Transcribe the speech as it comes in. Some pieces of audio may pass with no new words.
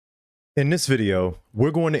In this video,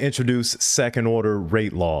 we're going to introduce second order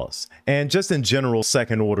rate laws and just in general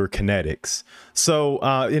second order kinetics. So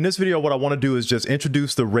in this video, what I want to do is just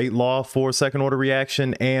introduce the rate law for second order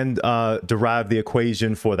reaction and derive the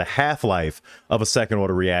equation for the half-life of a second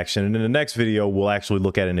order reaction. And in the next video, we'll actually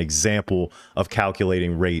look at an example of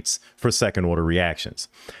calculating rates for second order reactions.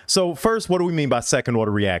 So first, what do we mean by second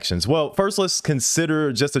order reactions? Well, first, let's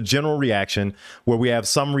consider just a general reaction where we have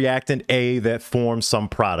some reactant A that forms some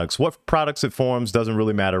products. What products it forms doesn't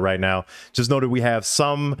really matter right now. Just know that we have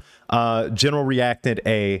some general reactant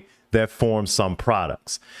A that forms some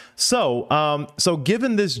products. So,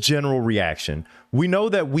 given this general reaction, we know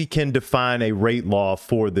that we can define a rate law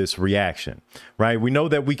for this reaction, right? We know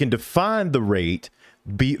that we can define the rate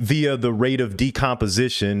via the rate of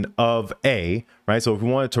decomposition of A, right? So if we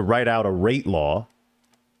wanted to write out a rate law,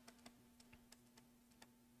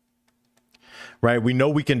 right, we know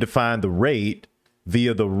we can define the rate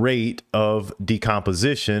via the rate of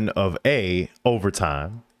decomposition of A over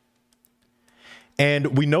time.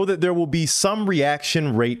 And we know that there will be some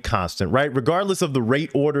reaction rate constant, right? Regardless of the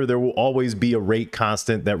rate order, there will always be a rate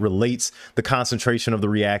constant that relates the concentration of the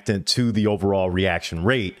reactant to the overall reaction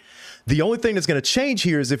rate. The only thing that's going to change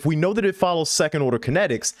here is if we know that it follows second order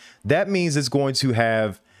kinetics, that means it's going to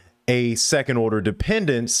have a second order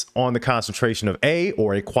dependence on the concentration of A,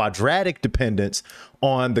 or a quadratic dependence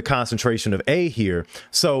on the concentration of A here.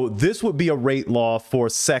 So this would be a rate law for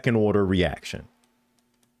second order reaction.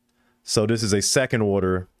 So this is a second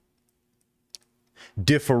order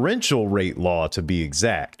differential rate law, to be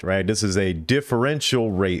exact, right? This is a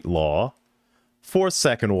differential rate law for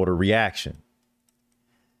second order reaction.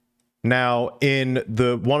 Now, in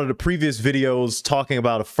one of the previous videos talking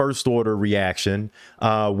about a first order reaction,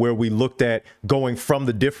 where we looked at going from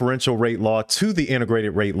the differential rate law to the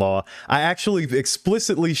integrated rate law, I actually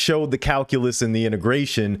explicitly showed the calculus and the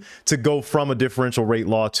integration to go from a differential rate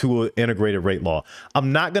law to an integrated rate law.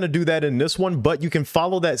 I'm not going to do that in this one, but you can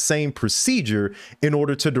follow that same procedure in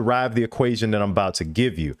order to derive the equation that I'm about to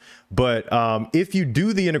give you. But if you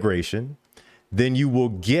do the integration, then you will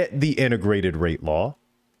get the integrated rate law.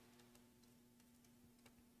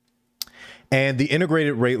 And the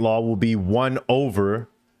integrated rate law will be 1 over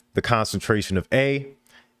the concentration of A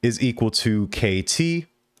is equal to KT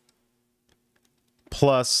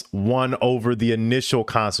plus 1 over the initial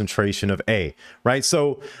concentration of A, right?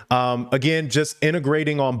 So again, just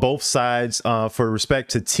integrating on both sides. For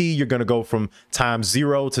respect to T, you're going to go from time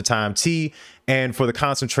 0 to time T. And for the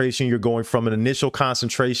concentration, you're going from an initial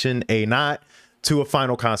concentration A naught to a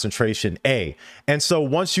final concentration A. And so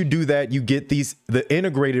once you do that, you get the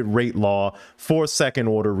integrated rate law for second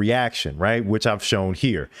order reaction, right? Which I've shown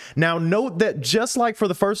here. Now note that just like for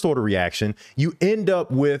the first order reaction, you end up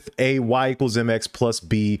with a y equals mx plus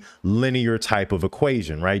b linear type of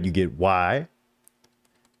equation, right? You get y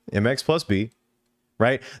mx plus b,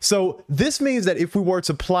 right? So this means that if we were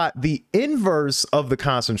to plot the inverse of the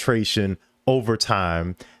concentration over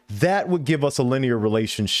time, that would give us a linear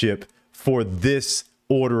relationship for this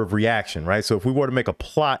order of reaction, right? So if we were to make a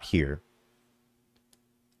plot here,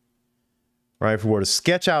 right? If we were to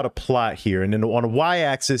sketch out a plot here, and then on a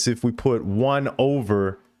y-axis, if we put 1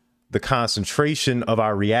 over the concentration of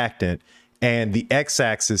our reactant and the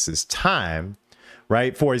x-axis is time,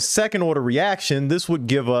 right? For a second order reaction, this would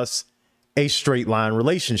give us a straight line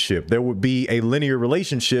relationship. There would be a linear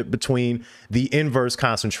relationship between the inverse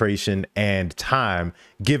concentration and time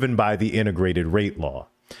given by the integrated rate law.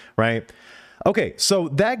 Right? Okay, so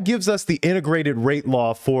that gives us the integrated rate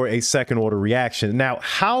law for a second order reaction. Now,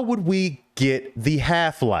 how would we get the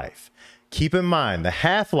half-life? Keep in mind, the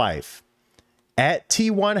half-life at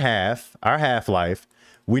T1/2, our half-life,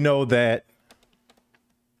 we know that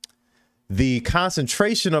the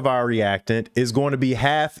concentration of our reactant is going to be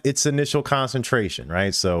half its initial concentration,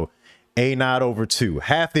 right? So A naught over 2,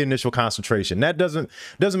 half the initial concentration. That doesn't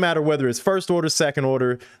matter whether it's first order, second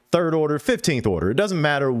order, third order, 15th order. It doesn't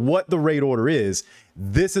matter what the rate order is.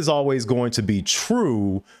 This is always going to be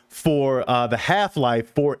true for the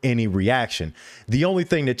half-life for any reaction. The only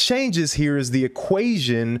thing that changes here is the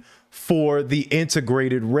equation for the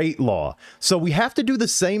integrated rate law. So we have to do the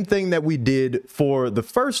same thing that we did for the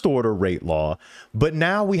first order rate law, but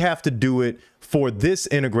now we have to do it for this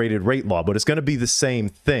integrated rate law, but it's going to be the same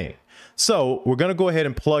thing. So we're going to go ahead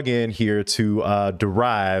and plug in here to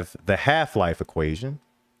derive the half-life equation.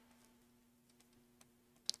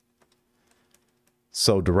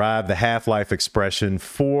 So derive the half-life expression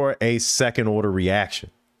for a second order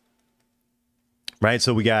reaction. Right.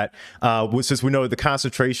 So we got since we know the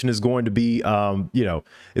concentration is going to be,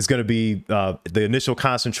 it's going to be the initial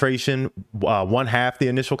concentration, 1/2 the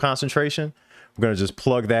initial concentration. We're going to just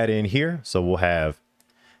plug that in here. So we'll have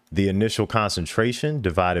the initial concentration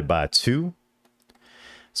divided by 2.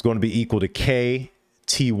 It's going to be equal to K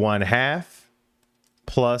T1 half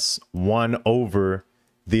plus 1 over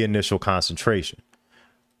the initial concentration.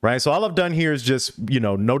 Right. So all I've done here is just,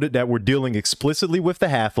 noted that we're dealing explicitly with the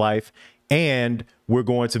half-life, and we're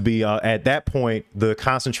going to be at that point, the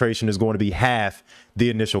concentration is going to be half the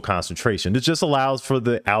initial concentration. It just allows for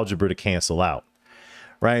the algebra to cancel out.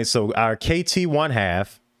 Right. So our KT1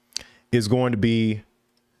 half is going to be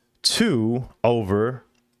 2 over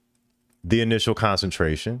the initial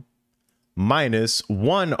concentration minus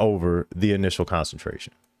 1 over the initial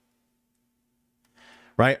concentration.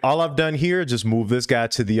 Right. All I've done here, just move this guy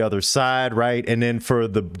to the other side. Right. And then for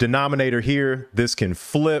the denominator here, this can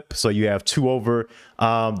flip. So you have 2 over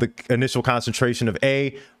the initial concentration of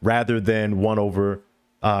A rather than 1 over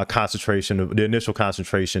concentration of the initial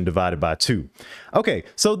concentration divided by 2. OK,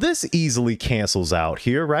 so this easily cancels out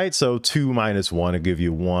here. Right. So 2 minus 1 will give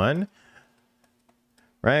you 1.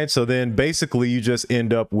 Right. So then basically you just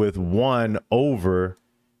end up with 1 over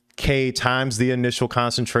K times the initial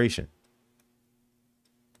concentration.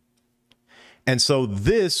 And so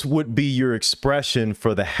this would be your expression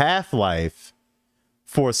for the half-life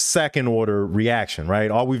for a second order reaction,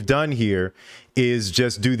 right? All we've done here is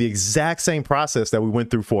just do the exact same process that we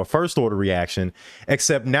went through for a first order reaction,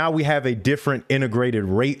 except now we have a different integrated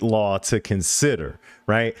rate law to consider,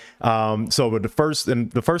 right? So with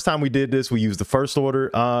the first time we did this, we used the first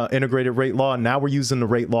order integrated rate law. Now we're using the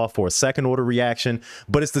rate law for a second order reaction,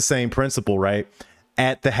 but it's the same principle, right?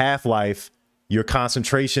 At the half-life, your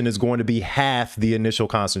concentration is going to be half the initial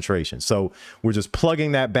concentration. So we're just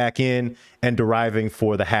plugging that back in and deriving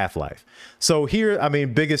for the half-life. So here,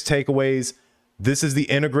 biggest takeaways, this is the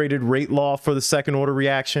integrated rate law for the second order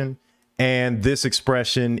reaction. And this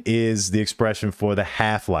expression is the expression for the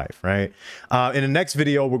half-life, right? In the next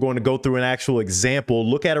video, we're going to go through an actual example,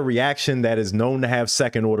 look at a reaction that is known to have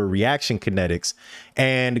second order reaction kinetics,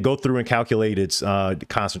 and go through and calculate its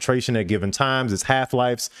concentration at given times, its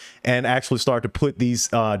half-lives, and actually start to put these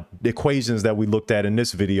equations that we looked at in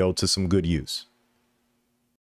this video to some good use.